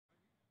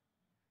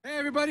Hey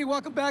everybody,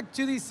 welcome back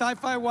to the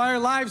SYFY WIRE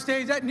live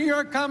stage at New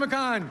York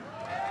Comic-Con.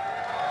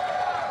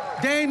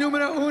 Day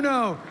numero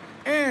uno.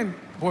 And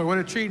boy, what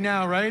a treat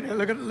now, right?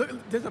 Look,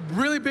 there's a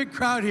really big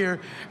crowd here,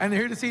 and they're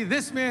here to see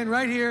this man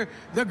right here,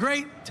 the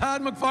great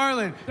Todd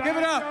McFarlane. Give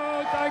it up.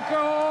 Thank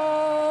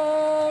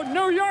you.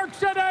 New York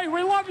City,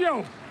 we love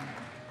you.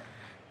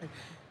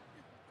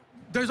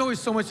 There's always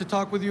so much to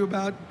talk with you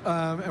about,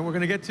 and we're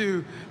going to get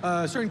to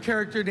a certain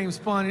character named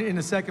Spawn in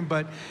a second,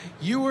 but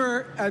you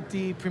were at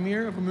the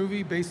premiere of a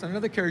movie based on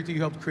another character you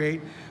helped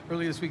create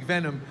earlier this week,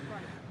 Venom.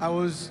 Right. I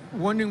was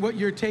wondering what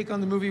your take on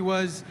the movie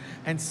was,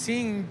 and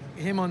seeing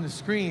him on the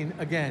screen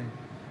again.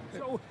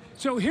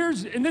 So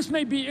here's, and this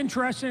may be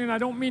interesting, and I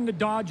don't mean to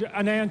dodge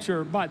an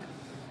answer, but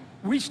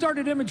we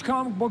started Image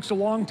Comic Books a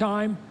long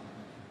time,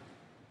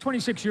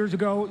 26 years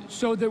ago,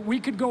 so that we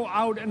could go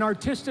out and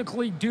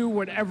artistically do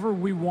whatever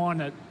we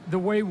wanted, the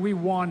way we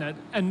wanted,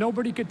 and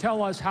nobody could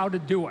tell us how to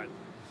do it.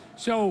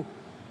 So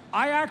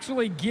I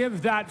actually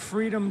give that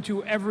freedom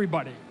to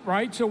everybody,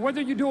 right? So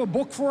whether you do a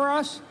book for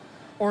us,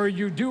 or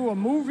you do a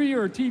movie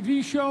or a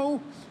TV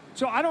show,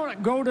 so I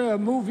don't go to a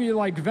movie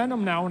like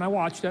Venom now, and I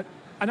watched it,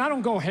 and I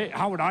don't go, hey,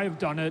 how would I have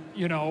done it?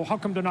 You know, how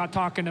come they're not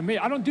talking to me?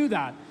 I don't do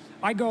that.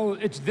 I go,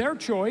 it's their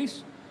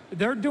choice,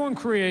 they're doing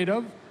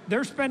creative,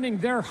 they're spending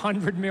their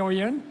 $100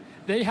 million.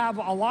 They have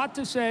a lot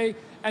to say,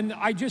 and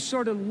I just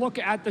sort of look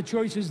at the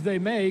choices they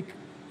make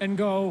and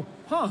go,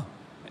 huh,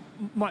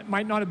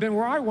 might not have been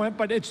where I went,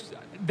 but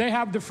they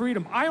have the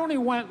freedom. I only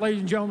went,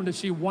 ladies and gentlemen, to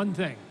see one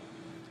thing.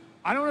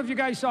 I don't know if you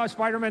guys saw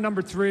Spider-Man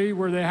 #3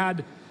 where they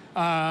had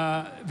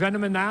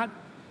Venom in that.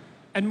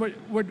 And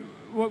what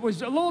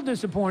was a little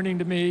disappointing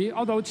to me,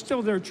 although it's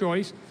still their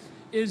choice,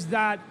 is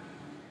that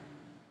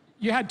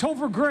you had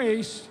Topher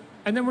Grace,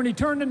 and then when he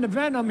turned into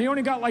Venom, he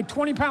only got like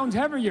 20 pounds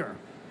heavier,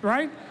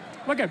 right?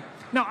 Look at,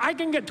 now I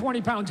can get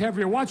 20 pounds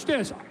heavier. Watch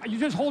this. You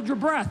just hold your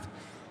breath.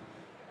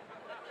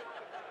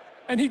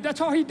 And that's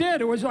all he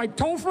did. It was like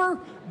Topher,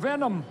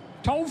 Venom,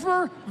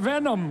 Topher,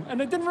 Venom.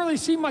 And it didn't really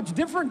seem much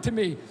different to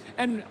me.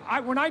 And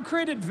when I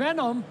created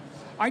Venom,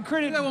 I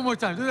created... Do that one more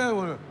time. Do that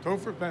one more.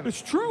 Topher, Venom.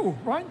 It's true,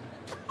 right?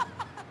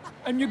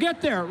 And you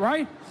get there,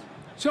 right?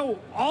 So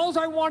all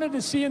I wanted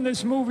to see in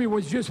this movie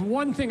was just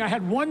one thing. I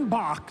had one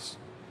box.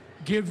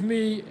 Give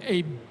me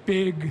a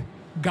big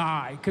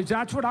guy, because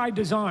that's what I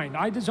designed.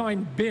 I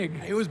designed big.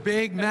 It was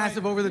big,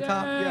 massive, over the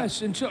top.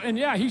 Yes, and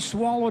yeah, he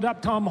swallowed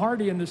up Tom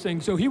Hardy in this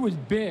thing, so he was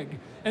big.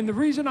 And the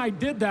reason I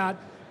did that,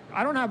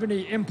 I don't have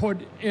any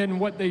input in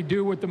what they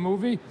do with the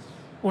movie.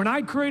 When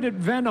I created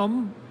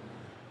Venom,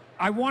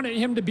 I wanted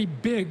him to be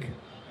big.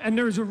 And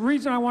there's a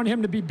reason I wanted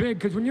him to be big,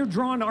 because when you're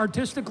drawn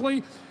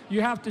artistically,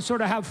 you have to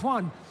sort of have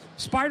fun.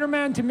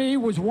 Spider-Man, to me,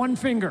 was one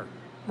finger.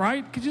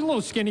 Right? Because he's a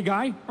little skinny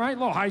guy, right? A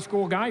little high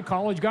school guy,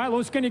 college guy, a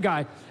little skinny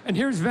guy. And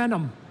here's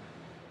Venom.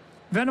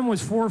 Venom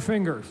was 4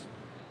 fingers.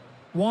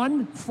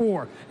 1,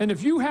 4. And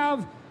if you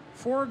have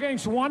 4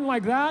 against 1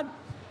 like that,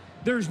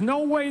 there's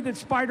no way that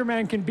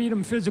Spider-Man can beat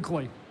him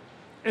physically.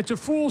 It's a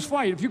fool's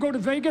fight. If you go to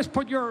Vegas,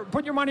 put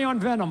your money on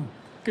Venom,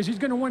 because he's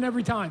going to win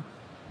every time.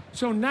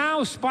 So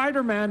now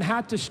Spider-Man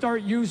had to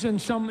start using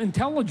some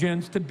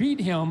intelligence to beat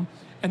him,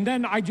 and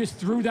then I just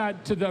threw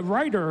that to the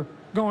writer,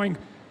 going,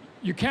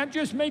 you can't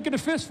just make it a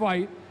fist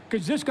fight,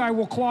 because this guy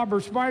will clobber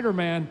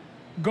Spider-Man.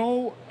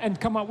 Go and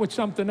come up with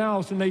something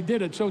else, and they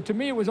did it. So to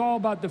me, it was all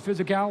about the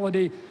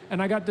physicality, and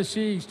I got to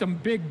see some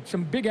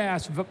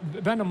big-ass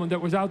Venom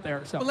that was out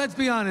there. So. But let's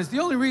be honest,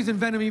 the only reason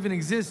Venom even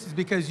exists is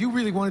because you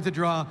really wanted to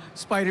draw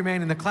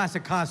Spider-Man in the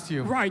classic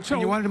costume. Right. So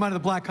and you wanted him out of the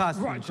black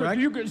costume, right,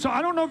 correct? So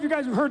I don't know if you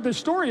guys have heard this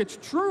story. It's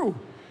true.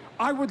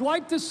 I would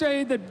like to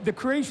say that the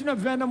creation of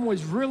Venom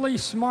was really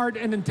smart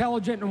and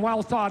intelligent and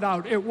well thought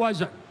out. It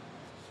wasn't.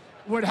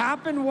 What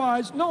happened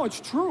was, no,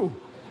 it's true.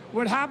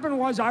 What happened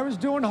was I was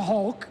doing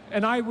Hulk,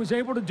 and I was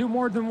able to do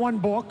more than one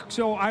book,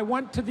 so I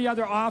went to the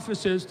other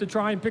offices to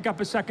try and pick up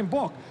a second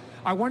book.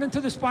 I went into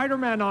the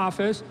Spider-Man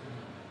office,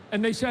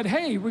 and they said,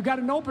 hey, we got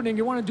an opening,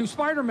 you want to do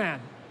Spider-Man?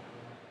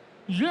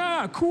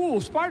 Yeah, cool,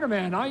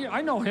 Spider-Man,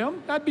 I know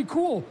him, that'd be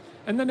cool.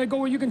 And then they go,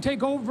 well, you can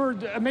take over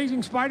the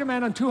Amazing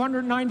Spider-Man on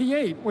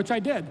 298, which I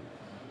did.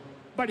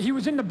 But he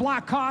was in the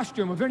black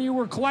costume. If any of you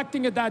were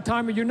collecting at that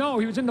time, you know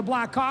he was in the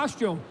black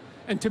costume.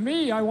 And to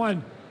me, I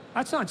went,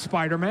 that's not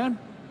Spider-Man.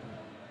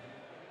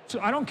 So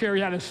I don't care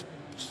he had a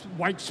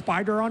white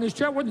spider on his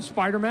chest. It wasn't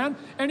Spider-Man.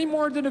 Any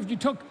more than if you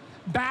took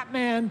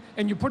Batman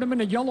and you put him in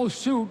a yellow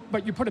suit,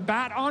 but you put a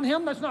bat on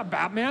him, that's not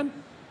Batman.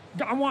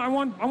 I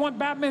want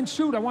Batman's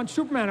suit. I want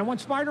Superman. I want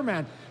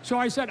Spider-Man. So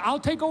I said, I'll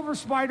take over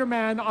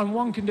Spider-Man on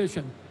one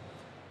condition.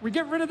 We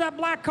get rid of that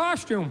black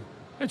costume.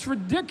 It's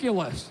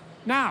ridiculous.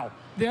 Now,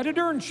 the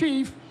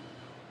editor-in-chief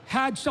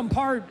had some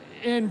part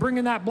in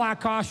bringing that black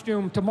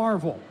costume to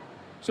Marvel.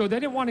 So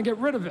they didn't want to get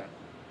rid of it.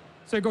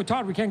 So they go,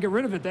 Todd, we can't get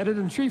rid of it. The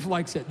editor-in-chief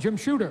likes it, Jim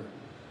Shooter.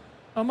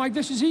 I'm like,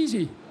 this is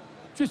easy.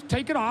 Just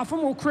take it off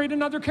and we'll create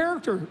another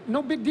character.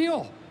 No big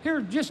deal.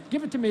 Here, just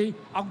give it to me.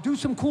 I'll do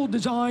some cool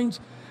designs.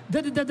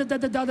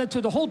 da-da-da-da-da-da-da.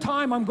 So the whole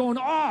time I'm going,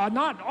 oh,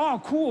 not,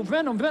 oh, cool,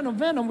 Venom, Venom,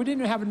 Venom. We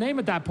didn't even have a name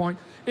at that point.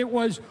 It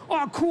was,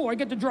 oh, cool, I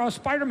get to draw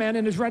Spider-Man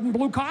in his red and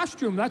blue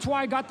costume. That's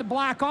why I got the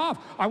black off.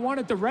 I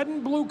wanted the red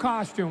and blue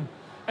costume.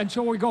 And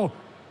so we go,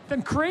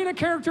 then create a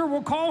character,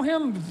 we'll call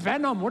him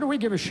Venom. What do we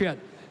give a shit?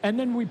 And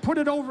then we put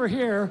it over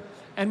here,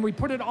 and we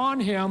put it on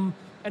him,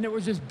 and it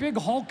was this big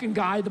hulking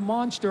guy, the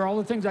monster, all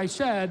the things I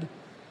said.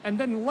 And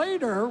then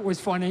later, was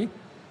funny,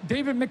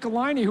 David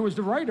Michelinie, who was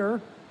the writer,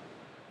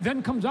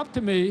 then comes up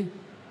to me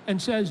and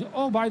says,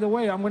 oh, by the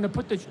way, I'm going to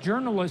put this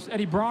journalist,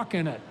 Eddie Brock,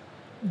 in it.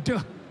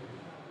 Duh.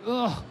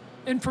 Ugh.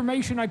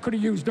 Information I could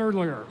have used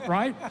earlier,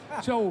 right?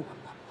 So,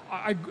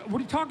 what are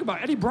you talking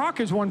about? Eddie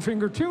Brock is one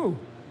finger, too.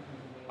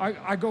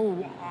 I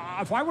go,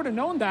 if I would have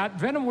known that,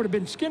 Venom would have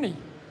been skinny,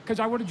 because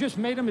I would have just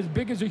made him as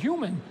big as a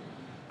human.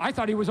 I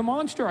thought he was a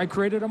monster. I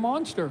created a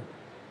monster.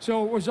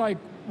 So it was like,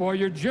 well,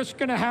 you're just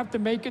going to have to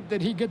make it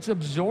that he gets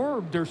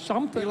absorbed or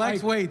something. He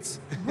likes weights.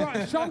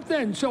 Right,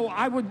 something. So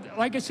I would,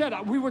 like I said,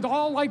 we would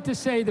all like to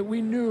say that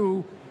we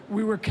knew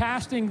we were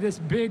casting this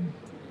big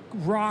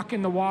rock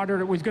in the water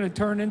that was going to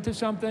turn into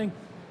something,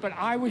 but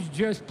I was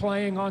just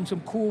playing on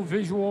some cool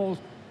visuals,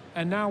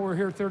 and now we're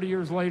here 30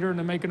 years later and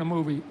they're making a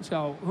movie.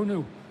 So who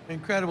knew?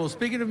 Incredible.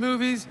 Speaking of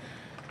movies,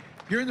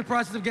 you're in the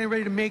process of getting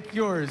ready to make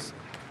yours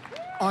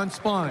on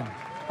Spawn.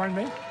 Pardon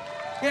me?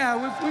 Yeah,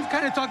 we've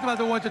kind of talked about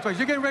the once or twice.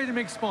 You're getting ready to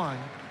make Spawn,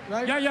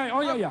 right? Yeah,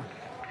 oh yeah.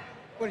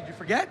 What, did you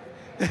forget?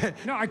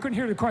 No, I couldn't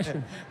hear the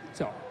question.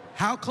 So,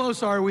 how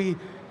close are we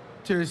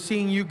to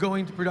seeing you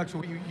going to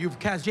production? You've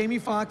cast Jamie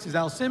Foxx as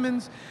Al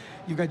Simmons.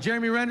 You've got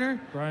Jeremy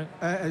Renner right.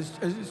 as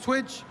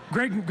Twitch.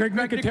 Greg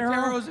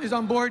Nicotero is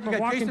on board. You got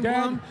Walking Jason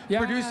Dead. Blum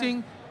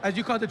producing, as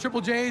you call it, the triple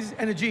J's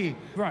and a G.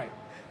 Right.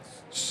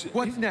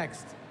 What's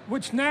next?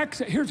 What's next?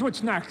 Here's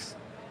what's next,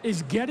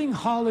 is getting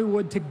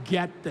Hollywood to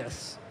get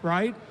this,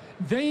 right?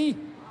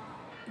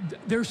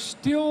 They're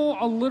still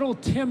a little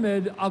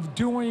timid of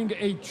doing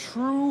a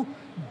true,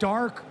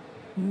 dark,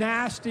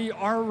 nasty,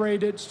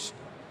 R-rated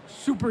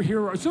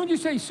superhero. As soon as you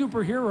say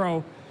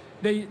superhero,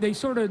 they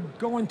sort of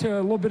go into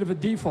a little bit of a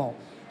default.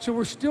 So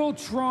we're still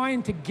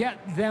trying to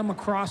get them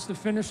across the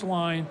finish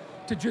line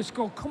to just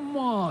go, come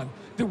on.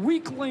 The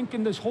weak link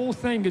in this whole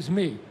thing is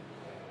me.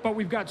 But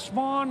we've got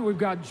Spawn, we've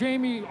got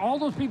Jamie, all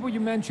those people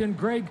you mentioned,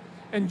 Greg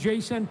and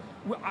Jason.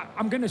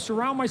 I'm going to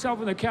surround myself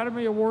with an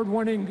Academy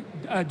Award-winning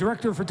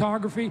director of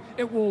photography.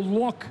 It will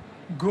look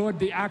good.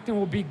 The acting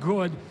will be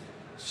good.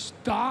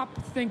 Stop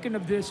thinking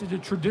of this as a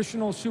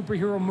traditional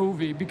superhero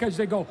movie, because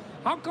they go,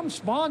 how come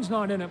Spawn's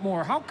not in it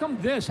more? How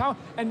come this?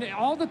 And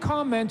all the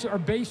comments are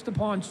based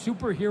upon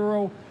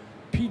superhero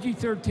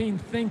PG-13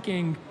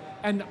 thinking.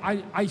 And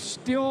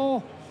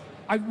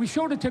we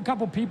showed it to a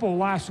couple people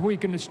last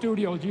week in the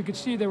studios. You could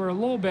see they were a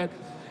little bit.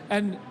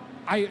 And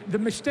the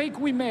mistake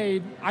we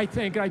made, I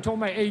think, and I told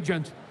my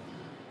agent,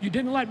 you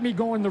didn't let me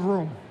go in the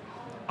room.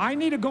 I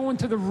need to go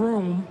into the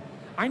room.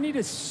 I need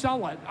to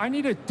sell it. I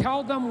need to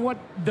tell them what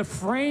the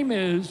frame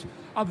is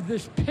of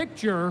this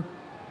picture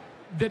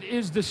that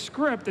is the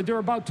script that they're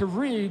about to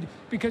read,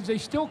 because they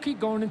still keep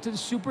going into the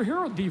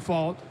superhero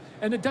default,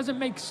 and it doesn't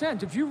make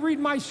sense. If you read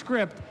my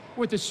script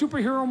with the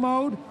superhero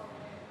mode,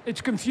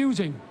 it's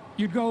confusing.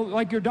 You'd go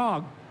like your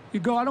dog.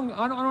 You'd go, I don't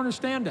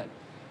understand it.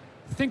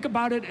 Think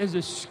about it as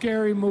a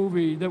scary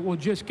movie that will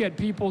just get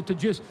people to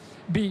just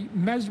be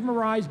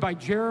mesmerized by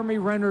Jeremy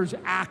Renner's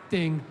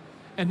acting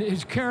and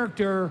his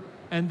character,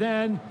 and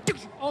then,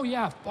 oh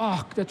yeah,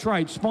 fuck, that's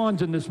right,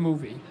 Spawn's in this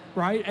movie,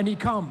 right? And he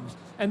comes.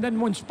 And then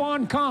when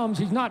Spawn comes,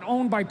 he's not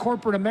owned by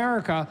corporate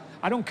America.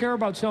 I don't care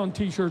about selling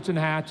t-shirts and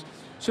hats.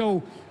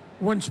 So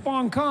when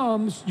Spawn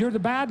comes, you're the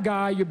bad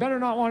guy. You better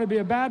not want to be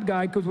a bad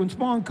guy, because when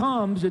Spawn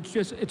comes,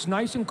 it's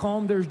nice and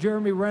calm. There's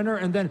Jeremy Renner,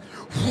 and then,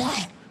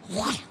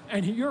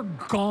 and you're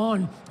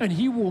gone, and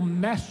he will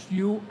mess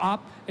you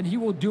up, and he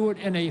will do it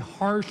in a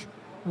harsh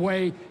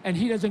way, and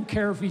he doesn't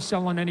care if he's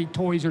selling any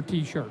toys or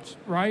t-shirts,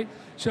 right?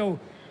 So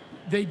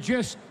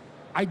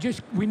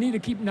we need to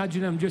keep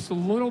nudging them just a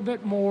little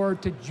bit more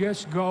to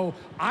just go,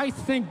 I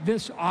think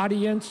this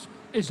audience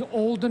is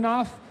old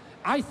enough.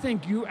 I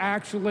think you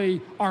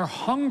actually are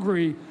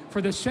hungry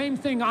for the same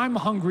thing I'm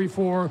hungry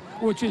for,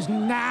 which is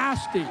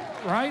nasty,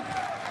 right?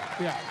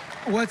 Yeah.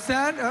 What's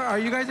that? Are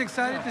you guys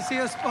excited to see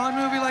a Spawn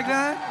movie like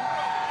that?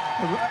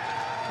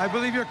 I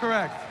believe you're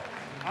correct.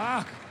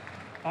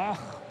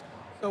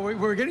 So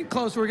we're getting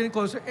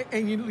closer,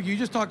 and you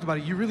just talked about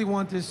it. You really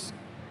want this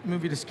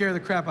movie to scare the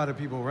crap out of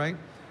people, right?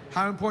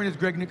 How important is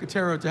Greg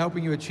Nicotero to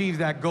helping you achieve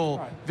that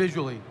goal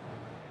visually?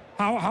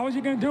 How is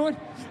he going to do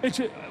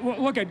it?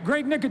 Look at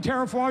Greg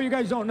Nicotero. For all you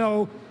guys don't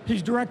know,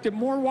 he's directed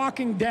more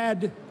Walking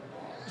Dead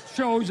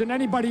shows than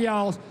anybody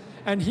else,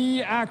 and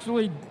he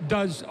actually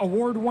does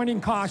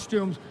award-winning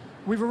costumes.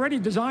 We've already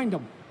designed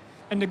them.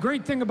 And the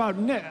great thing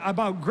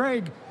about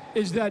Greg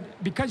is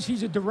that because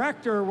he's a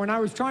director, when I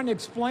was trying to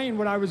explain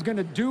what I was going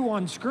to do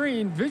on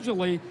screen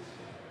visually,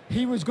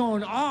 he was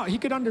going, he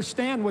could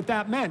understand what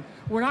that meant.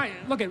 When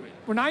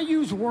I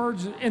use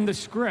words in the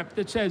script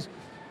that says,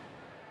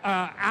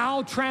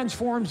 Al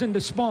transforms into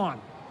Spawn.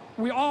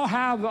 we all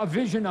have a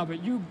vision of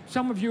it.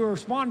 Some of you are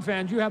Spawn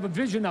fans, you have a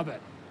vision of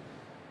it.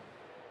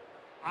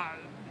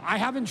 I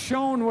haven't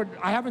shown what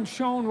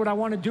I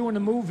want to do in a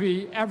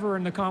movie ever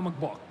in the comic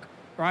book,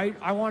 right?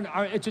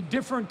 It's a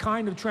different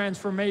kind of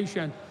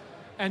transformation,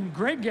 and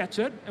Greg gets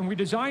it, and we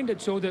designed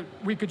it so that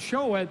we could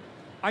show it.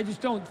 I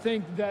just don't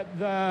think that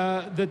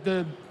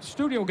the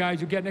studio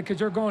guys are getting it, because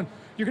they're going,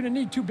 you're going to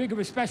need too big of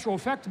a special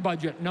effects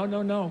budget.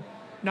 No,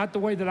 not the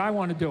way that I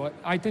want to do it.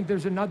 I think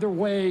there's another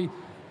way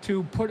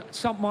to put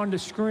something on the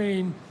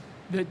screen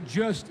that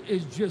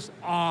is just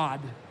odd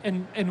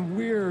and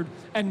weird.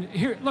 And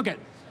here's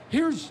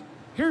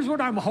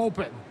what I'm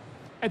hoping.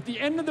 At the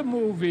end of the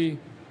movie,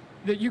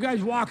 that you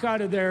guys walk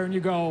out of there and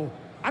you go,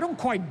 I don't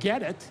quite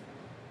get it.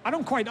 I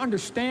don't quite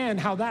understand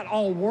how that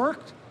all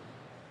worked,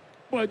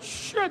 but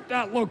shit,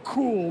 that looked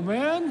cool,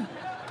 man.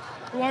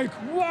 Like,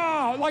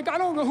 wow, like, I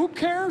don't know, who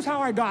cares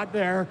how I got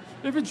there?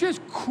 If it's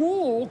just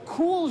cool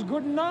is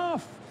good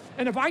enough.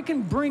 And if I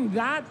can bring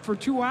that for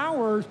 2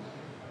 hours,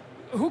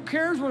 who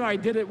cares whether I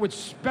did it with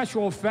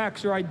special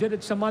effects or I did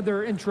it some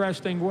other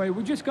interesting way?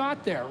 We just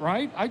got there,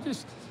 right?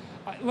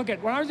 Look,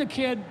 when I was a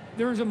kid,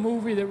 there was a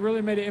movie that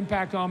really made an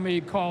impact on me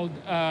called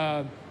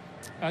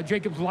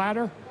Jacob's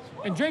Ladder.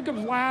 And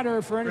Jacob's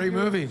Ladder, for any of you who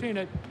haven't seen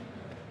it,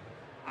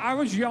 I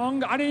was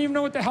young. I didn't even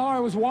know what the hell I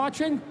was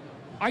watching.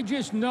 I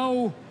just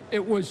know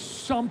it was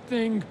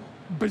something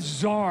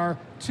bizarre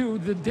to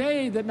the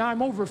day that now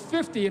I'm over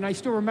 50 and I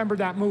still remember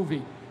that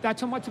movie. That's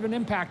how much of an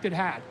impact it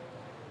had.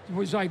 It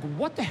was like,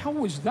 what the hell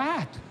was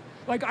that?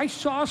 Like, I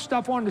saw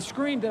stuff on the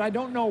screen that I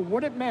don't know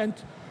what it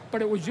meant,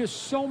 but it was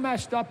just so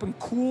messed up and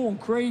cool and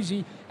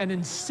crazy and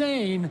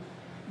insane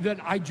that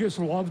I just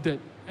loved it.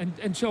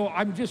 And so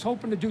I'm just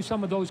hoping to do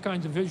some of those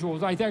kinds of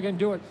visuals. I think I can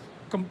do it,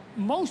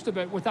 most of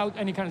it, without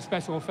any kind of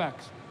special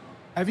effects.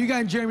 Have you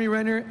gotten Jeremy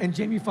Renner and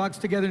Jamie Foxx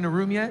together in a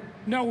room yet?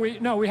 No,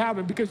 we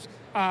haven't, because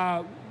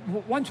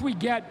once we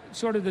get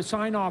sort of the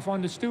sign-off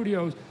on the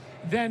studios,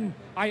 then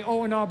I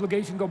owe an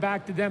obligation to go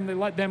back to them to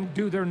let them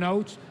do their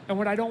notes. And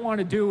what I don't want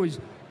to do is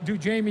do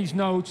Jamie's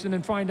notes and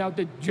then find out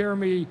that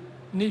Jeremy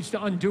needs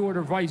to undo it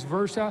or vice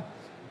versa.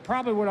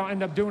 Probably what I'll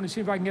end up doing is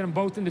see if I can get them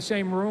both in the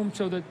same room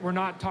so that we're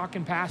not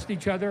talking past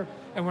each other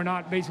and we're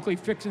not basically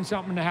fixing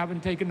something that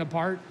haven't taken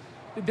apart.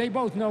 They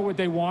both know what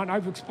they want.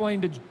 I've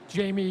explained to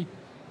Jamie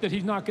that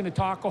he's not going to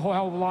talk a whole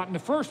hell of a lot in the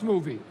first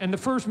movie. And the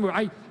first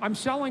movie, I'm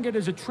selling it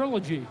as a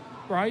trilogy,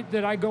 right?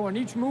 That I go, and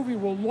each movie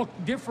will look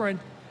different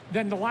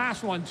than the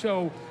last one.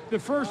 So the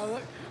first...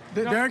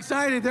 They're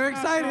excited. They're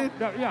excited.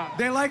 Yeah.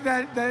 They like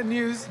that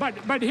news.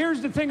 But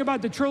here's the thing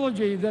about the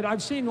trilogy that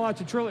I've seen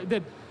lots of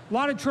that a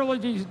lot of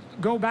trilogies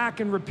go back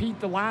and repeat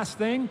the last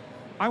thing.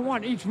 I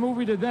want each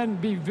movie to then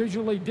be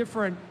visually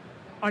different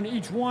on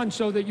each one,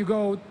 so that you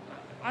go,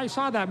 I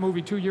saw that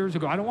movie 2 years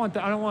ago. I don't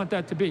want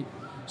that to be.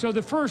 So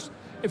the first,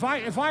 if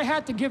I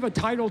had to give a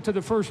title to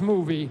the first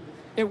movie,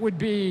 it would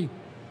be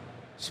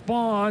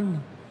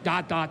Spawn ...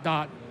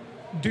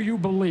 Do you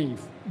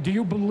believe? Do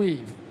you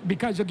believe?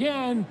 Because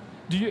again,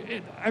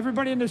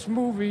 everybody in this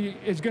movie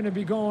is going to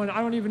be going,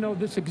 I don't even know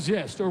this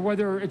exists, or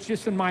whether it's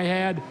just in my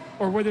head,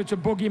 or whether it's a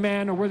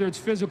boogeyman, or whether it's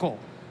physical.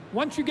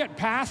 Once you get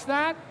past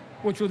that,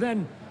 which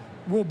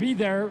will be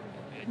there,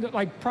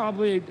 like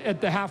probably at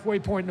the halfway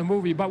point in the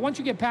movie, but once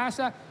you get past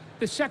that,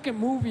 the second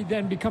movie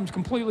then becomes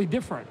completely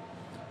different.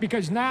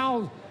 Because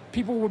now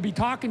people will be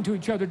talking to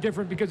each other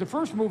different, because the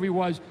first movie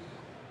was,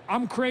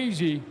 I'm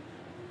crazy,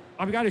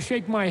 I've got to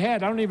shake my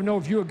head, I don't even know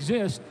if you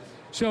exist.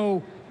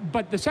 So,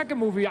 but the second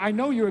movie, I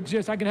know you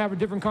exist, I can have a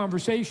different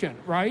conversation,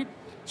 right?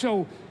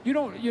 So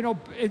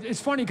it's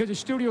funny because the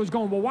studio is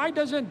going, well, why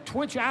doesn't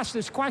Twitch ask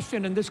this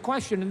question and this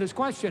question and this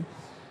question?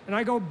 And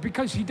I go,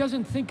 because he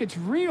doesn't think it's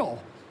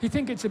real. He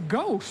thinks it's a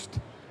ghost,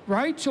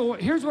 right? So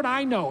here's what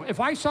I know. If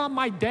I saw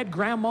my dead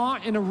grandma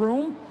in a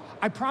room,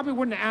 I probably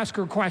wouldn't ask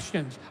her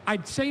questions.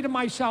 I'd say to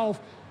myself,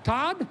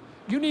 Todd,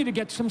 you need to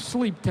get some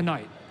sleep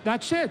tonight.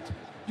 That's it.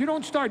 You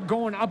don't start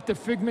going up the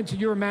figments of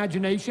your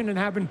imagination and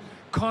having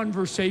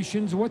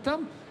conversations with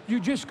them. You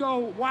just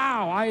go,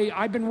 wow,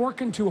 I've been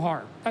working too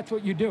hard. That's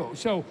what you do.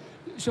 So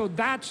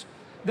that's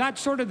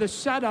sort of the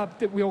setup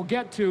that we'll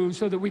get to,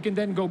 so that we can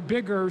then go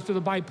bigger, so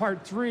that by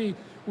part 3,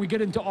 we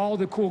get into all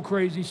the cool,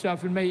 crazy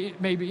stuff and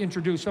maybe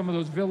introduce some of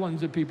those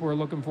villains that people are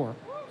looking for.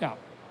 Yeah.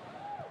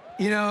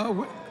 You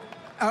know,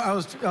 I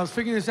was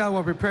figuring this out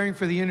while preparing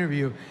for the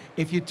interview.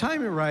 If you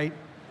time it right,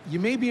 you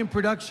may be in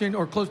production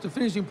or close to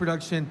finishing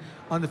production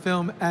on the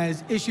film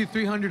as issue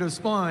 300 of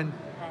Spawn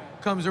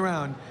comes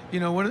around.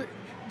 You know, one of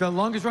the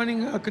longest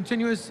running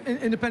continuous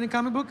independent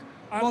comic book.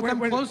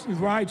 Close.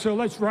 Right. So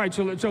let's.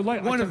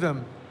 One of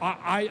them.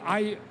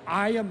 I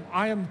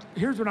am.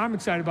 Here's what I'm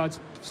excited about.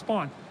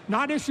 Spawn.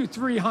 Not issue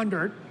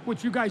 300,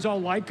 which you guys all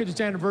like because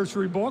it's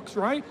anniversary books,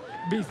 right?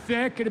 Be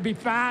thick. It'll be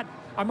fat.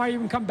 I might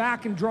even come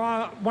back and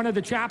draw one of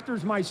the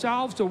chapters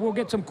myself, so we'll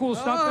get some cool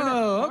stuff in it.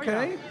 Oh,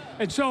 okay. Yeah.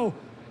 And so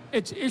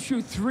it's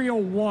issue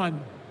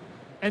 301.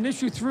 And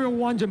issue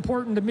 301 is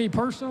important to me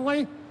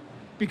personally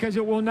because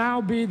it will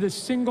now be the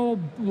single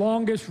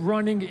longest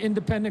running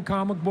independent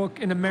comic book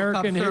in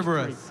American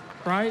history.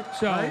 Right?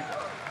 So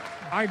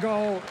I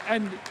go,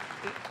 and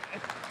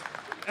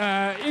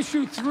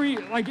issue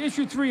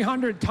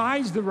 300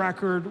 ties the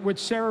record with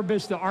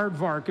Cerebus the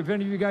Aardvark. If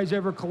any of you guys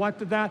ever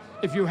collected that,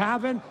 if you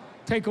haven't,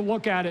 take a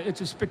look at it.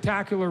 It's a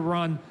spectacular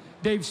run.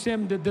 Dave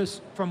Sim did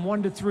this from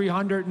 1 to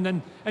 300,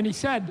 and he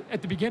said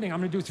at the beginning, I'm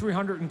going to do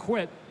 300 and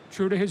quit.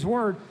 True to his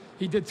word,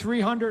 he did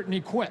 300 and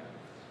he quit.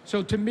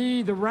 So to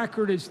me, the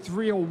record is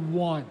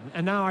 301,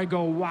 and now I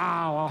go,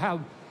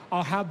 wow,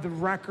 I'll have the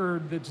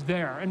record that's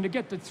there. And to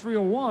get to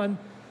 301,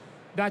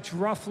 that's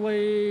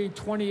roughly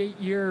 28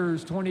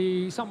 years,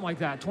 something like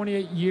that,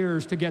 28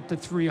 years to get to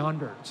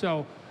 300.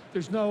 So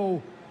there's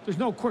no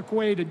quick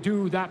way to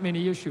do that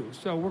many issues.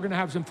 So we're going to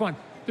have some fun.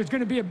 There's going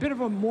to be a bit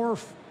of a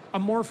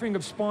morphing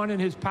of Spawn and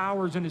his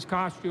powers and his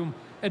costume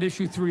at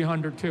issue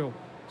 300 too.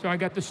 So I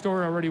got the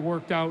story already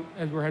worked out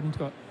as we're heading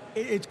to it.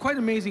 It's quite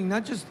amazing,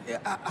 not just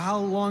how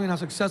long and how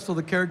successful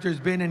the character has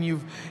been, and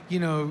you've,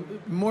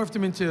 morphed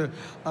him into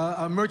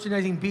a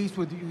merchandising beast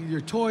with your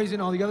toys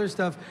and all the other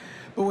stuff.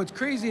 But what's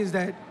crazy is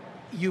that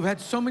you've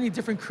had so many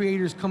different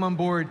creators come on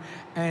board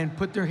and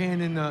put their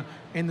hand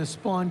in the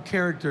Spawn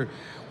character,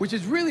 which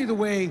is really the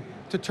way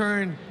to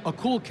turn a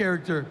cool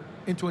character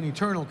into an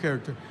eternal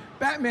character.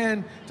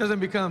 Batman doesn't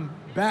become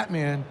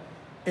Batman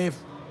if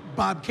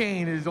Bob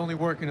Kane is only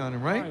working on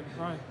him, right?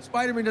 Right.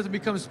 Spider-Man doesn't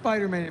become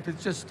Spider-Man if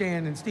it's just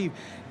Stan and Steve.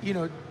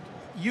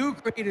 You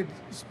created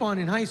Spawn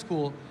in high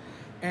school,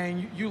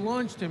 and you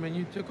launched him, and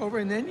you took over,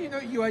 and then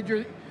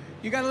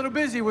you got a little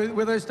busy with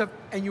other stuff,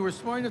 and you were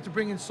smart enough to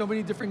bring in so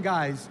many different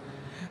guys,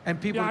 and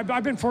people. Yeah,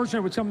 I've been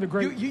fortunate with some of the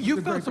great. You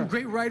found some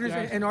great writers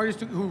and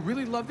artists who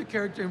really loved the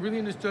character and really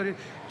understood it,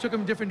 took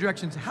them in different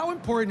directions. How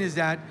important is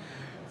that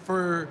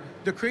for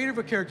the creator of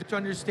a character to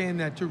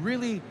understand that, to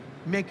really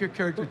make your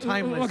character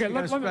timeless? Okay,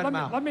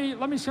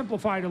 let me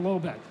simplify it a little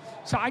bit.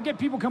 So I get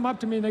people come up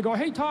to me and they go,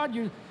 "Hey Todd,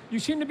 you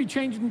seem to be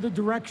changing the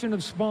direction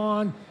of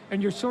Spawn,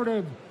 and you're sort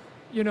of,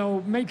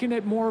 making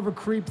it more of a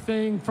creep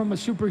thing from a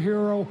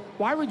superhero.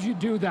 Why would you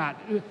do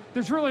that?"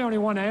 There's really only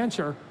one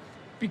answer,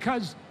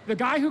 because the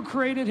guy who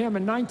created him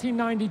in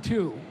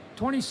 1992,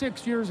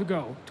 27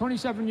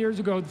 years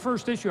ago, the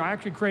first issue, I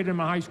actually created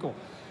him in high school,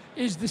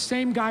 is the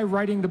same guy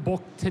writing the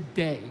book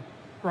today.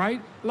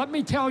 Right? Let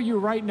me tell you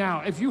right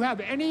now, if you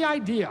have any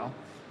idea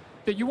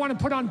that you want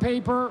to put on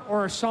paper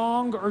or a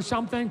song or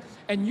something,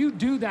 and you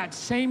do that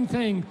same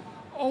thing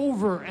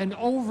over and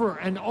over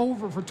and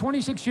over for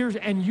 26 years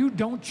and you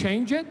don't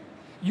change it,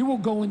 you will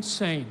go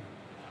insane.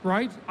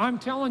 Right? I'm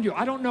telling you,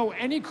 I don't know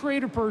any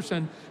creative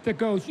person that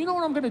goes, you know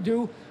what I'm going to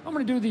do? I'm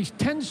going to do these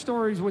 10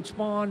 stories with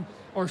Spawn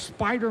or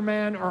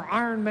Spider-Man or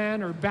Iron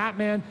Man or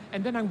Batman,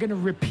 and then I'm going to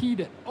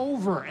repeat it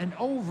over and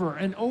over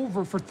and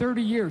over for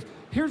 30 years.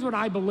 Here's what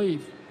I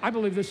believe. I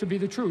believe this to be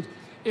the truth.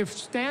 If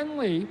Stan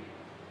Lee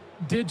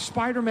did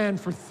Spider-Man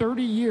for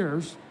 30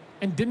 years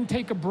and didn't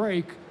take a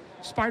break,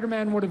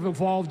 Spider-Man would have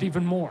evolved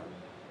even more.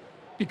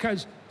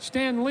 Because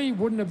Stan Lee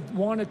wouldn't have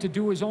wanted to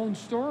do his own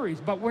stories.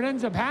 But what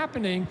ends up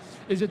happening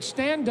is that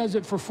Stan does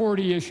it for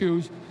 40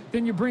 issues,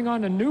 then you bring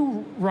on a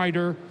new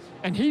writer,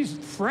 and he's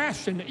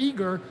fresh and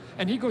eager,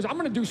 and he goes, I'm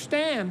going to do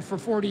Stan for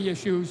 40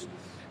 issues.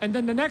 And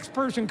then the next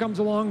person comes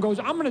along and goes,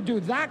 I'm going to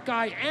do that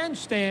guy and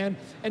Stan,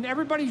 and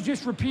everybody's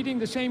just repeating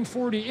the same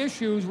 40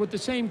 issues with the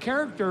same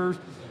characters,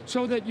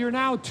 so that you're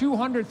now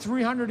 200,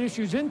 300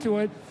 issues into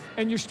it,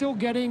 and you're still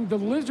getting the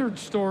Lizard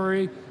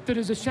story that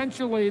is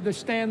essentially the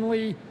Stan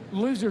Lee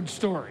Lizard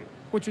story,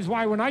 which is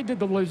why when I did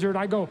the Lizard,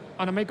 I go, I'm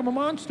gonna make him a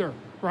monster,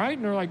 right?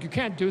 And they're like, you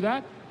can't do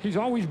that. He's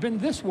always been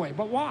this way,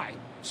 but why?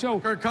 So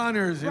Kurt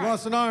Connors, he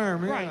lost an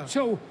arm. Right,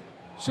 yeah.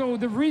 So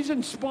the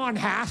reason Spawn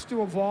has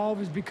to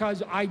evolve is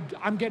because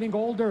I'm getting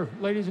older,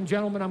 ladies and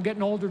gentlemen. I'm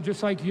getting older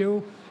just like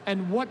you.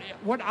 And what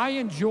I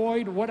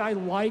enjoyed, what I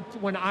liked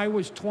when I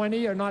was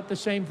 20 are not the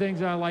same things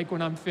that I like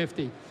when I'm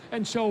 50.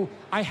 And so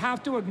I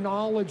have to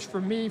acknowledge,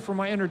 for me, for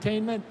my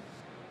entertainment,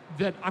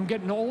 that I'm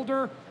getting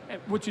older,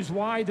 which is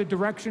why the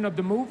direction of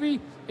the movie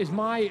is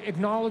my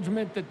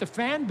acknowledgement that the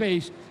fan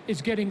base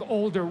is getting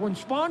older. When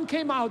Spawn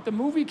came out, the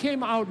movie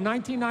came out in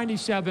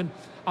 1997,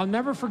 I'll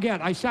never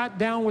forget, I sat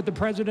down with the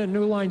president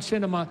of New Line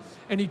Cinema,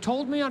 and he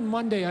told me on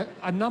Monday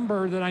a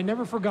number that I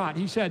never forgot.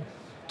 He said,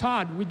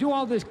 Todd, we do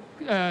all this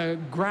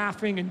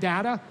graphing and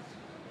data.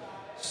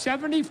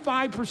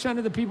 75%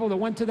 of the people that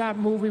went to that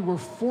movie were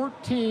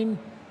 14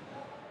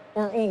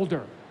 or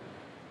older.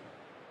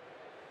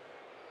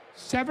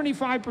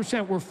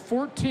 75% were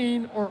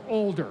 14 or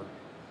older.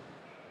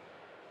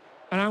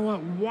 And I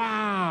went,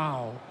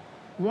 wow,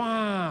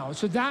 wow.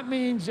 So that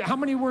means, how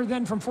many were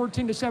then from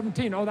 14 to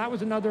 17? Oh, that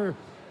was another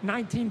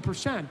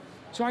 19%.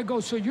 So I go,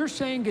 so you're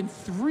saying in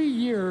 3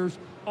 years,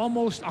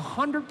 almost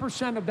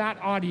 100% of that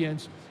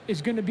audience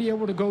is going to be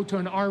able to go to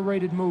an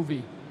R-rated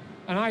movie.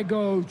 And I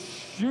go,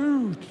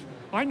 shoot,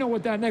 I know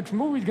what that next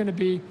movie is going to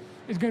be.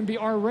 It's going to be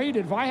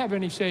R-rated if I have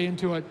any say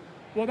into it.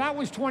 Well, that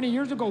was 20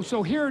 years ago,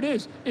 so here it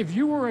is. If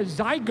you were a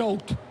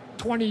zygote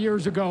 20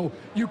 years ago,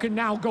 you can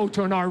now go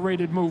to an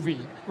R-rated movie,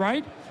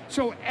 right?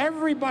 So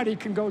everybody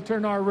can go to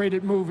an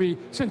R-rated movie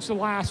since the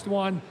last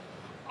one.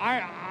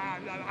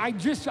 I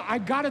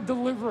got to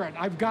deliver it.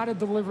 I've got to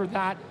deliver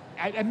that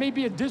it may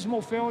be a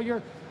dismal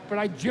failure, but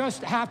I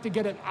just have to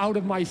get it out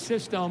of my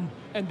system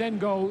and then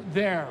go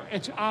there.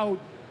 It's out,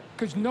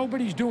 because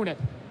nobody's doing it.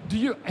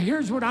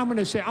 Here's what I'm going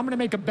to say. I'm going to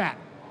make a bet.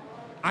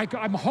 I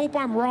hope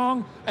I'm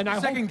wrong, and I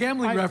Second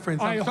gambling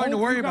reference. I'm starting to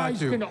worry about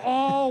you. I hope you guys can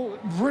all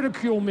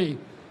ridicule me.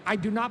 I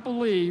do not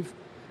believe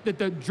that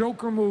the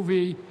Joker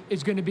movie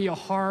is going to be a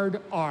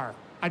hard R.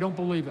 I don't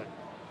believe it.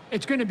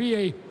 It's going to be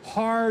a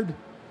hard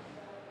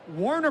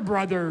Warner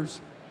Brothers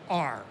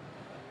R.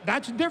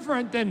 That's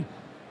different than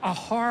a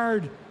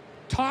hard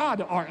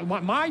Todd R.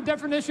 My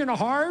definition of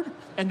hard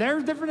and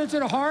their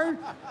definition of hard,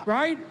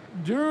 right?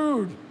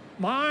 Dude,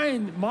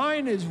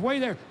 mine is way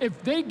there.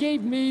 If they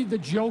gave me the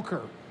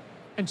Joker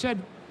and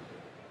said,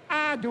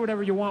 do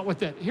whatever you want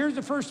with it, here's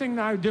the first thing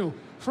that I would do.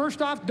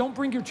 First off, don't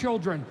bring your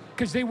children,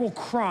 because they will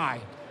cry.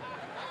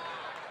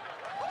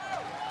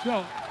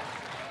 So,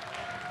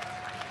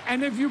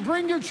 and if you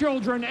bring your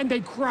children and they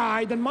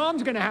cry, then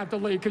mom's gonna have to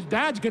leave, because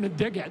dad's gonna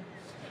dig it.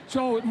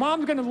 So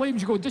mom's gonna leave and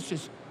she go, this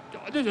is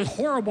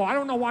horrible. I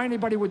don't know why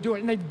anybody would do it.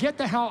 And they'd get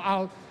the hell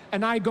out,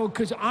 and I go,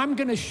 because I'm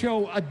gonna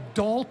show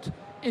adult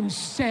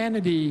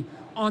insanity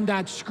on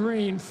that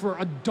screen for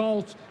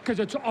adults, because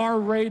it's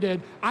R-rated.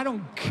 I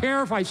don't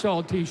care if I sell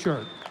a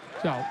t-shirt.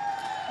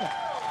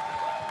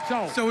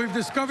 So we've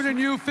discovered a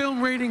new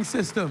film rating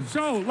system.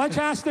 So let's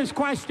ask this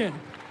question.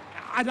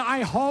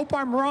 I hope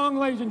I'm wrong,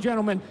 ladies and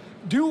gentlemen.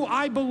 Do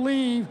I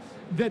believe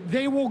that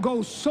they will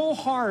go so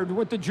hard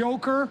with the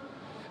Joker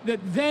that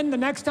then the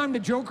next time the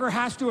Joker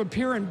has to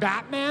appear in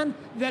Batman,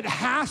 that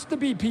has to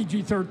be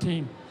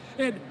PG-13?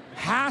 It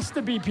has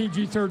to be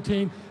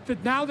PG-13.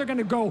 That now they're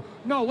gonna go,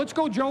 no, let's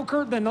go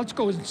Joker, then let's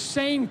go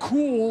insane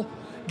cool,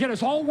 get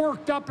us all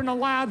worked up in a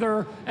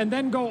lather, and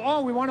then go,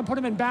 oh, we wanna put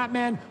him in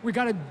Batman, we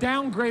gotta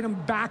downgrade him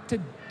back to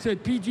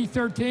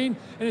PG-13,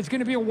 and it's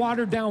gonna be a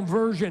watered down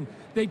version.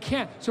 They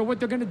can't. So what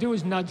they're going to do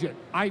is nudge it.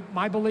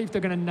 My belief, they're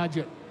going to nudge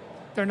it.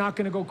 They're not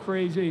going to go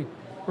crazy,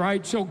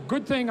 right? So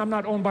good thing I'm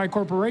not owned by a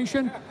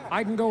corporation.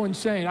 I can go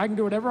insane. I can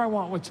do whatever I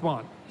want with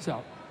Spawn.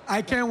 So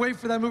I can't wait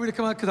for that movie to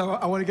come out, because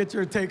I want to get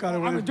your take on it.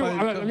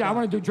 I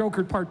want to do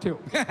Joker Part 2.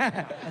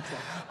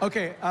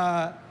 Okay.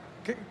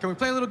 Can we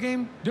play a little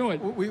game? Do it.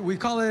 We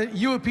call it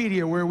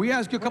You-Ipedia, where we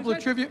ask you a couple of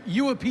trivia.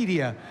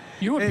 You-Ipedia.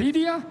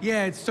 You-Ipedia?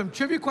 Yeah, it's some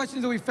trivia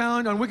questions that we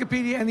found on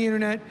Wikipedia and the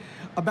internet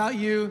about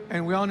you,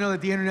 and we all know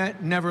that the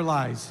internet never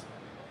lies.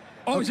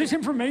 Oh, okay. Is this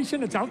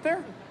information that's out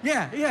there?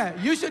 Yeah.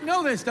 You should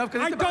know this stuff.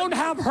 I don't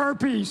have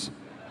herpes.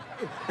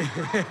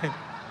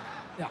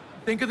 Yeah.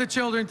 Think of the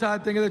children,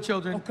 Todd. Think of the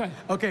children. Okay.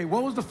 Okay,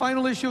 what was the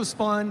final issue of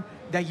Spawn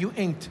that you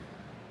inked?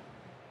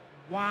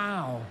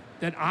 Wow.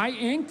 That I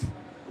inked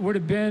would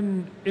have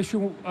been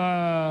issue,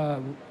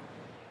 wow.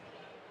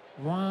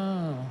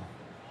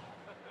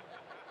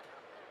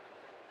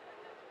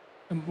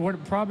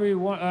 Probably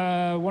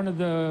one of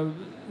the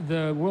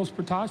Will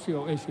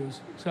Spartaccio issues.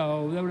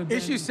 So that would have been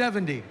issue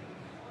 70.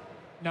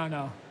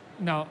 No.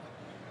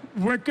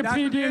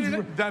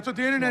 Wikipedia. That's what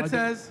the internet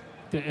says.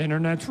 The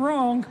internet's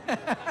wrong.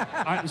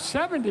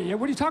 70.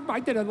 What are you talking about? I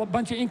did a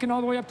bunch of inking all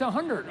the way up to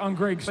 100 on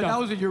Greg's stuff.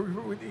 But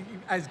that was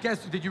as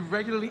guests. Did you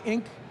regularly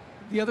ink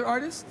the other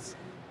artists?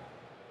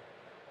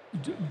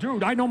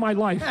 Dude, I know my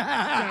life.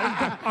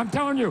 I'm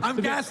telling you. I'm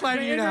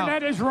gaslighting you now. The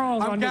internet is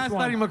wrong on this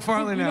one. I'm gaslighting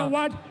McFarlane now. You know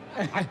what?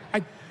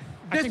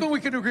 This one we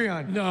can agree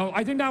on. No,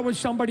 I think that was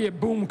somebody at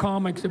Boom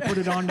Comics that put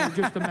it on there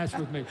just to mess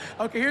with me.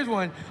 Okay, here's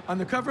one. On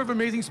the cover of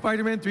Amazing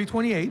Spider-Man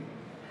 328.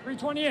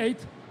 328.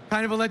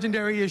 Kind of a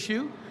legendary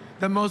issue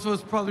that most of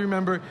us probably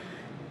remember.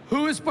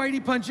 Who is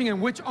Spidey punching,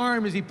 and which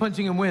arm is he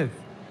punching him with?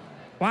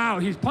 Wow,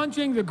 he's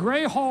punching the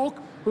Gray Hulk,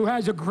 who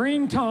has a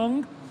green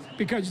tongue,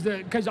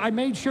 because I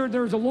made sure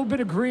there was a little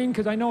bit of green,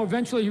 because I know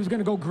eventually he was going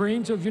to go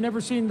green. So if you've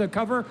never seen the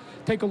cover,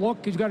 take a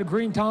look. He's got a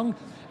green tongue.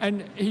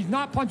 And he's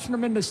not punching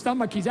him in the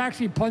stomach. He's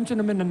actually punching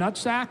him in the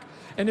nutsack.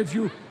 And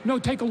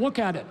take a look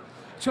at it.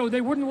 So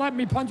they wouldn't let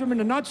me punch him in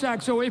the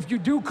nutsack. So if you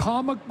do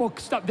comic book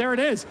stuff, there it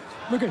is.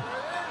 Look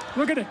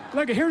at it.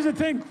 Here's the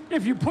thing.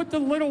 If you put the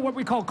little, what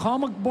we call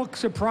comic book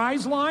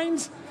surprise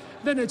lines,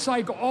 then it's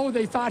like, oh,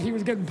 they thought he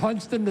was getting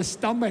punched in the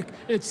stomach.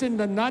 It's in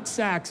the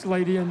nutsacks,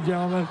 ladies and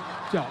gentlemen.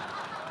 So.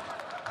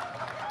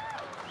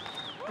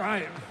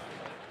 Right.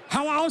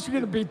 How else are you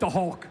going to beat the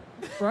Hulk,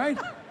 right?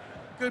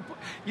 Good.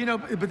 You know,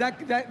 but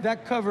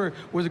that cover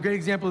was a great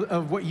example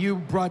of what you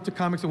brought to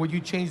comics and what you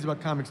changed about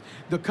comics.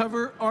 The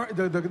cover art,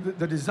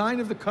 the design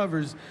of the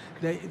covers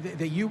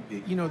that you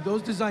know,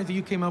 those designs that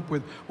you came up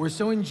with were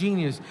so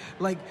ingenious.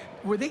 Like,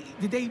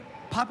 did they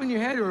pop in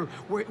your head, or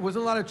was it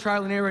a lot of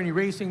trial and error and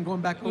erasing, going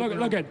back?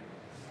 Look at.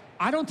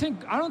 I don't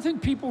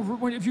think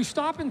people. If you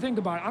stop and think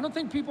about it, I don't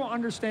think people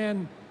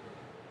understand.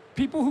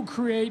 People who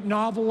create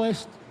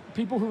novelists,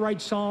 people who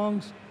write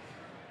songs.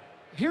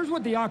 Here's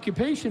what the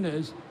occupation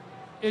is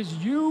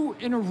you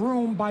in a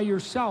room by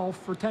yourself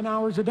for 10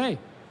 hours a day.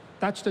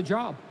 That's the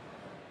job.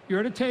 You're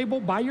at a table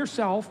by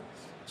yourself,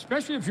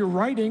 especially if you're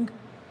writing,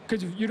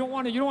 because you don't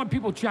want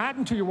people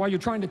chatting to you while you're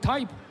trying to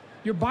type.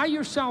 You're by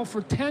yourself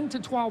for 10 to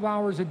 12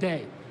 hours a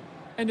day.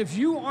 And if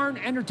you aren't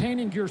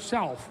entertaining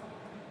yourself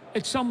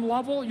at some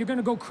level, you're going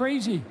to go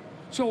crazy.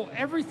 So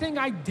everything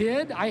I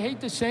did, I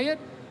hate to say it,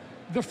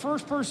 the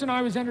first person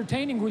I was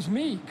entertaining was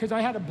me, because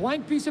I had a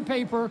blank piece of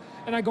paper,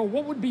 and I go,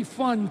 what would be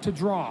fun to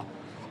draw?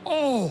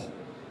 Oh,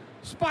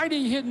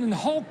 Spidey hitting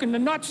Hulk in the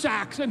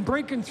nutsacks and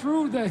breaking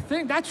through the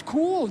thing. That's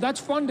cool. That's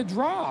fun to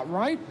draw,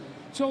 right?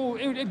 So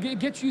it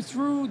gets you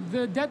through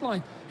the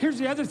deadline. Here's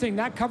the other thing.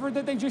 That cover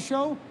that they just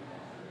showed,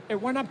 it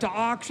went up to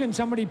auction.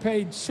 Somebody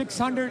paid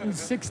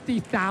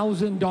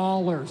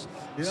 $660,000.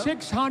 Yep.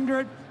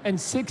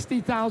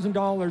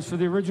 $660,000 for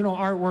the original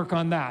artwork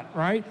on that,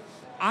 right?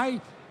 I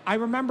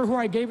remember who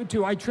I gave it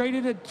to. I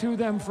traded it to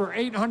them for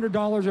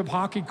 $800 of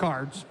hockey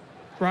cards,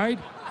 right?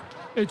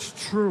 It's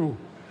true.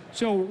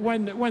 So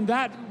when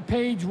that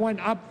page went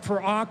up for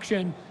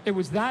auction, it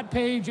was that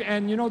page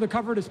and you know the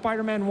cover to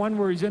Spider-Man 1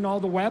 where he's in all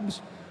the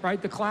webs,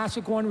 right? The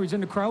classic one where he's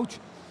in the crouch.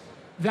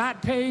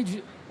 That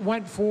page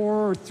went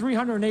for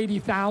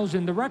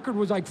 $380,000. The record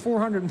was like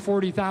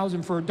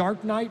 $440,000 for a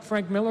Dark Knight,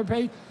 Frank Miller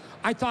page.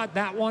 I thought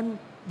that one,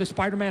 the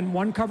Spider-Man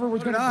 1 cover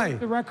was going to break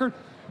the record.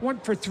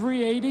 Went for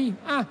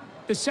 $380.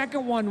 The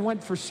second one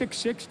went for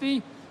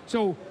 $660.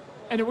 So,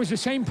 and it was the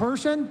same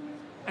person.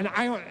 And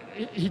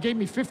he gave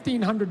me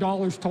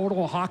 $1,500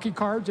 total of hockey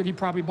cards that he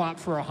probably bought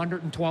for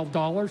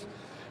 $112.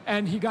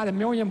 And he got $1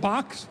 million.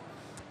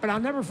 But I'll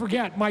never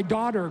forget, my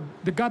daughter,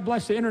 the God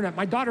bless the internet,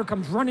 my daughter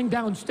comes running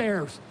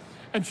downstairs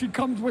and she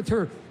comes with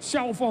her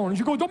cell phone and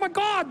she goes, oh my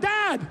God,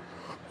 Dad,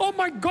 oh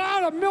my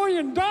God, $1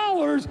 million.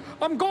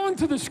 I'm going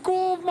to the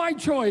school of my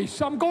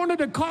choice. I'm going to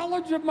the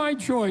college of my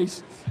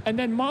choice. And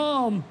then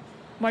Mom,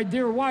 my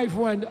dear wife,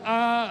 went,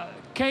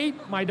 Kate,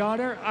 my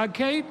daughter,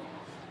 Kate,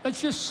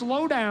 let's just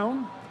slow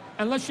down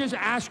and let's just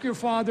ask your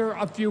father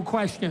a few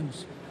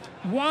questions.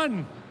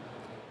 1,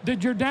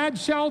 did your dad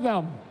sell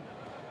them?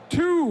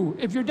 2,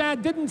 if your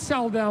dad didn't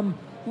sell them,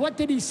 what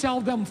did he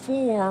sell them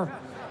for?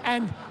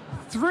 And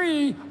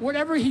 3,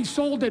 whatever he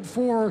sold it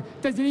for,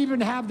 does it even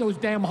have those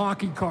damn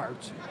hockey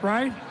cards,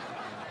 right?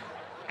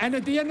 And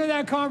at the end of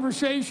that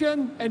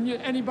conversation, and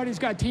anybody's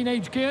got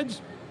teenage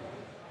kids,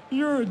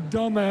 you're a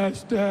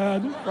dumbass,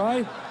 Dad,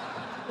 right?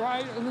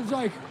 Right? And it's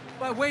like,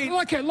 but wait.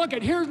 Look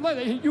at,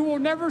 you will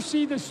never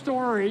see the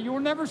story. You will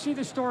never see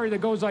the story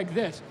that goes like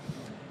this.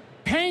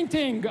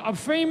 Painting of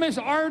famous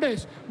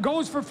artist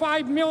goes for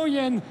 $5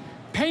 million.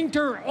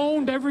 Painter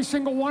owned every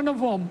single one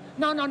of them.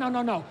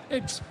 No.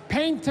 It's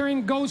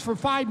painting goes for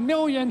 $5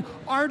 million.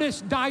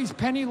 Artist dies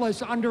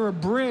penniless under a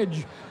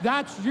bridge.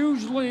 That's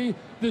usually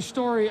the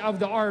story of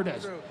the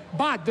artist. True.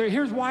 But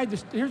here's why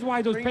those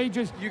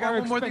pages You got are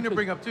one more thing to expensive.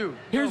 bring up too.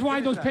 Here's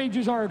why those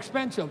pages are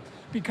expensive.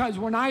 Because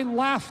when I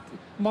left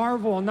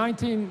Marvel in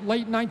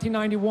late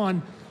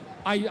 1991,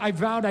 I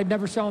vowed I'd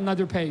never sell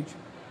another page.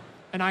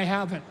 And I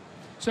haven't.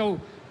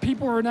 So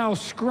people are now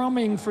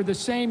scrumming for the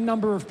same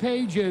number of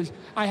pages.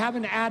 I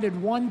haven't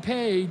added one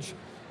page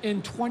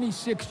in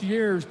 26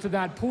 years to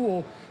that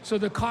pool. So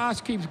the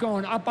cost keeps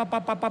going up.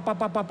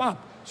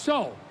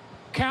 So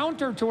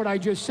counter to what I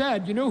just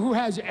said, you know who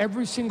has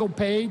every single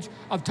page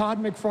of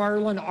Todd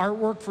McFarlane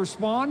artwork for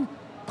Spawn?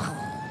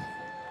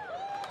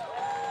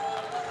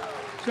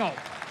 So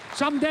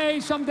someday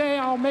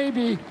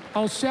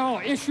I'll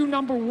sell issue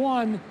number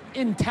 1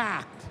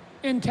 intact.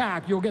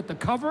 You'll get the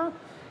cover,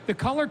 the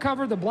color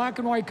cover, the black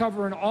and white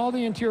cover, and all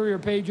the interior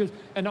pages,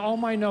 and all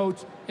my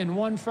notes in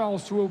one fell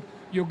swoop.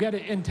 You'll get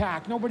it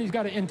intact. Nobody's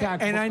got it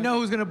intact. And I know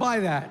who's going to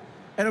buy that.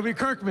 It'll be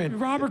Kirkman.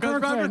 Robert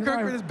Kirkman. Robert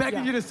Kirkman is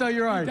begging you to sell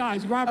your art. He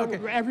does.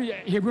 Robert,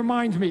 he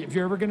reminds me, if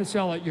you're ever going to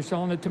sell it, you're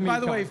selling it to me. By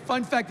the way,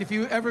 fun fact, if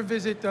you ever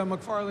visit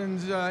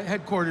McFarlane's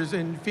headquarters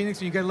in Phoenix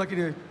and you get lucky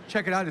to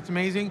check it out, it's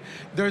amazing.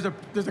 There's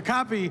a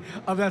copy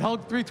of that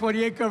Hulk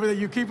 328 cover that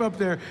you keep up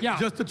there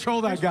just to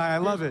troll that guy. I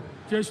love it.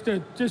 Just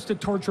to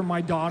torture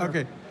my daughter.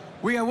 Okay.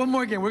 We got one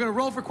more game. We're going to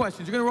roll for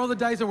questions. You're going to roll the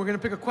dice and we're going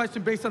to pick a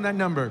question based on that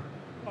number.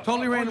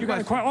 Totally random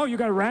question. You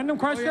got a random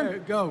question? Oh, yeah,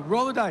 go.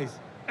 Roll the dice.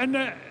 And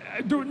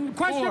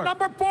question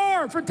number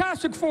 4,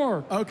 Fantastic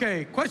Four.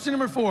 Okay, question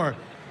number 4.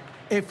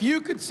 If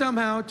you could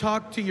somehow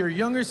talk to your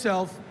younger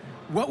self,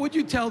 what would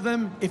you tell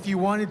them if you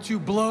wanted to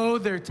blow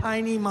their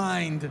tiny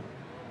mind?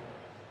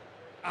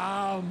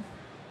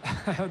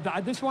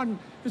 This one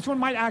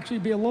might actually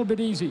be a little bit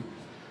easy.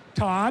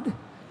 Todd,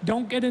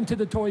 don't get into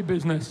the toy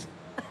business.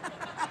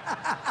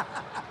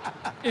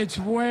 It's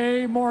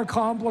way more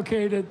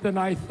complicated than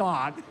I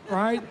thought,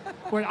 right?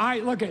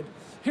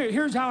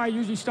 Here's how I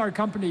usually start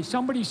companies.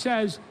 Somebody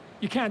says,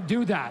 you can't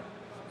do that.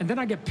 And then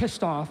I get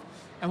pissed off.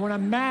 And when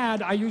I'm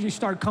mad, I usually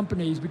start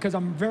companies because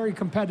I'm very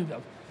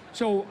competitive.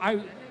 So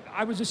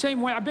I was the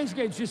same way.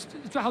 Basically,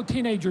 it's how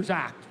teenagers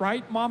act,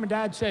 right? Mom and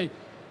dad say,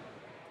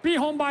 be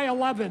home by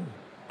 11.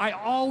 I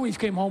always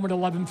came home at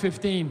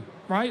 11:15,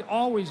 right?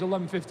 Always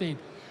 11:15,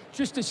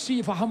 just to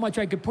see how much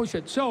I could push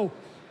it. So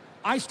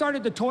I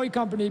started the toy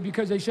company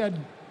because they said,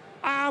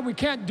 we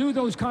can't do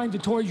those kinds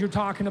of toys you're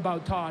talking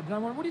about, Todd. And I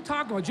went, what are you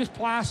talking about? Just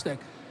plastic.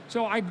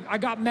 So I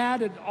got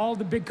mad at all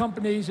the big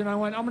companies and I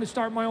went, I'm going to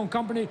start my own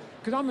company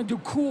because I'm going to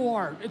do cool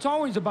art. It's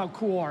always about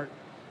cool art.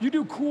 You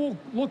do cool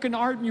looking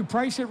art and you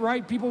price it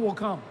right, people will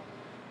come.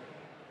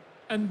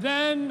 And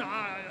then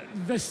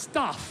the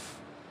stuff.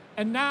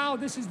 And now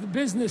this is the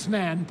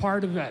businessman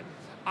part of it.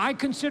 I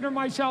consider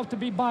myself to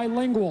be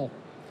bilingual.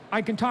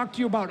 I can talk to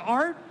you about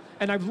art,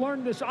 and I've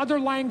learned this other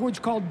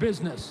language called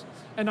business.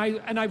 And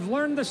I've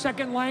learned the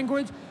second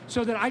language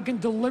so that I can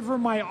deliver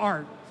my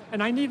art.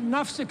 And I need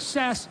enough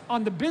success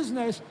on the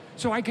business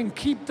so I can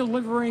keep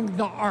delivering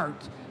the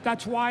art.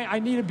 That's why I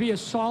need to be a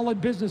solid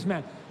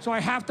businessman. So I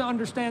have to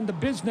understand the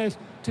business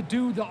to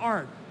do the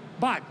art.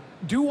 But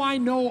do I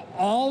know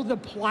all the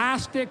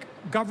plastic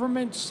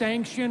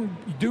government-sanctioned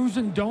do's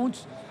and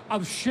don'ts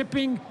of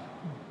shipping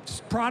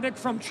product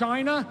from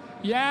China?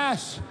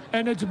 Yes,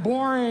 and it's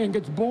boring,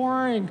 it's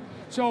boring.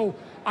 So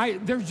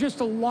there's just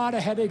a lot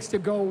of headaches to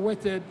go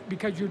with it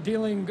because you're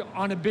dealing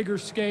on a bigger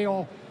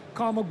scale.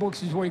 Comic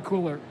books is way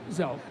cooler,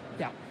 so,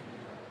 yeah.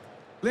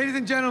 Ladies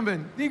and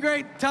gentlemen, the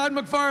great Todd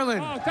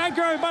McFarlane. Oh, thank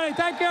you, everybody,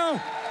 thank you,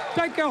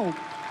 thank you.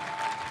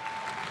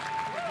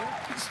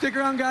 Stick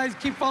around, guys.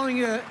 Keep following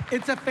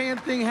It's a Fan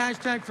Thing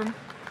hashtag from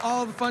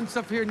all the fun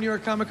stuff here at New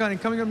York Comic Con.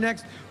 And coming up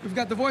next, we've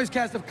got the voice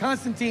cast of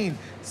Constantine,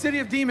 City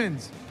of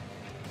Demons.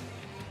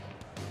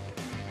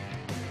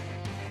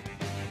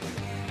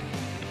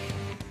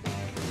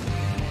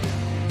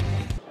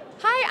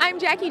 Hi, I'm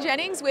Jackie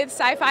Jennings with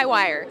SYFY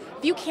WIRE.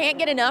 If you can't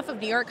get enough of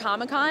New York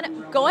Comic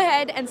Con, go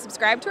ahead and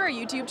subscribe to our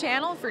YouTube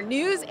channel for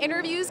news,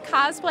 interviews,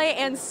 cosplay,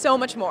 and so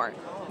much more.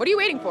 What are you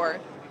waiting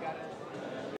for?